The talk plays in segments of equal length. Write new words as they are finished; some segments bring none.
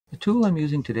tool I'm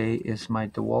using today is my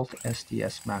Dewalt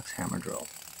SDS Max hammer drill.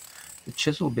 The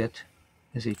chisel bit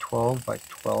is a 12 by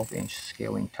 12 inch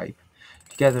scaling type,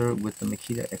 together with the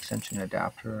MAKITA extension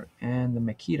adapter and the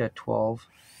MAKITA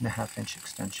 12.5 inch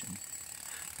extension.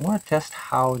 I want to test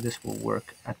how this will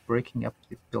work at breaking up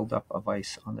the buildup of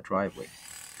ice on the driveway.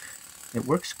 It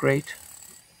works great,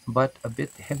 but a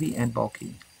bit heavy and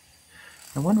bulky.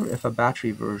 I wonder if a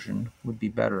battery version would be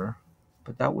better,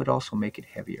 but that would also make it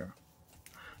heavier.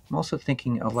 I'm also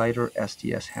thinking a lighter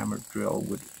SDS hammer drill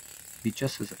would be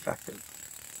just as effective.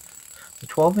 The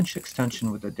 12-inch extension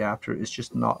with adapter is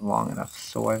just not long enough,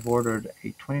 so I've ordered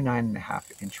a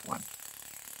 29.5-inch one.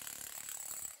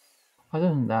 Other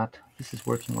than that, this is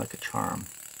working like a charm.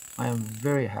 I am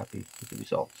very happy with the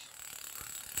results.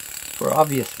 For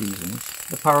obvious reasons,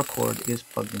 the power cord is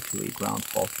plugged into a ground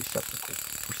fault receptacle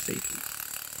for safety.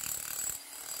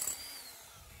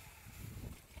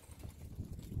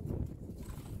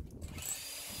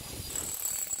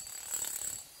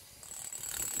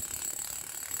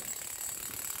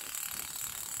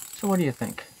 So what do you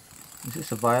think? Is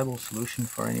this a viable solution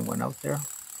for anyone out there?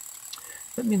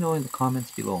 Let me know in the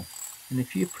comments below. And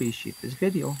if you appreciate this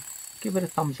video, give it a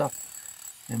thumbs up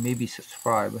and maybe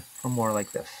subscribe for more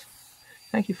like this.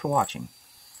 Thank you for watching,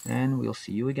 and we'll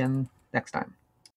see you again next time.